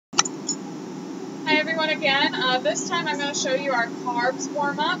everyone again. This time I'm going to show you our Carves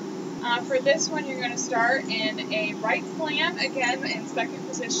Warm-up. For this one you're going to start in a right slam, again in second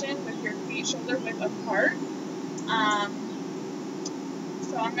position with your feet shoulder width apart.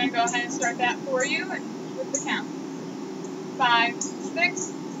 So I'm going to go ahead and start that for you and with the count. 5,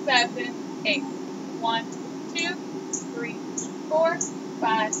 6, 7, 8. 1, 2, 3, 4,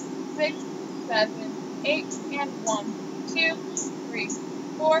 5, 6, 7, 8, and 1, 2, 3,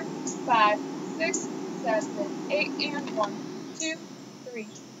 4, 5, 6, 7, 8, and 1, 2, 3,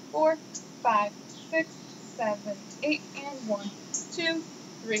 4, 5, 6, 7, 8, and 1, 2,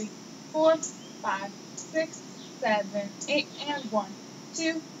 3, 4, 5, 6, 7, 8, and 1,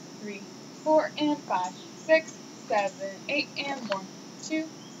 2, 3, 4, and 5, 6, 7, 8, and 1, 2,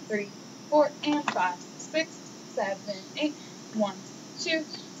 3, 4, and 5, 6, 7, 8, 1, 2,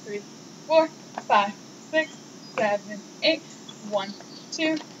 3, 4, 5, 6, 7, 8, 1,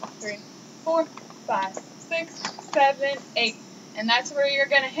 2, 3, 4, 5, 6, 7, 8. And that's where you're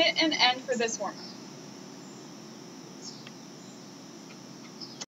going to hit and end for this warm-up.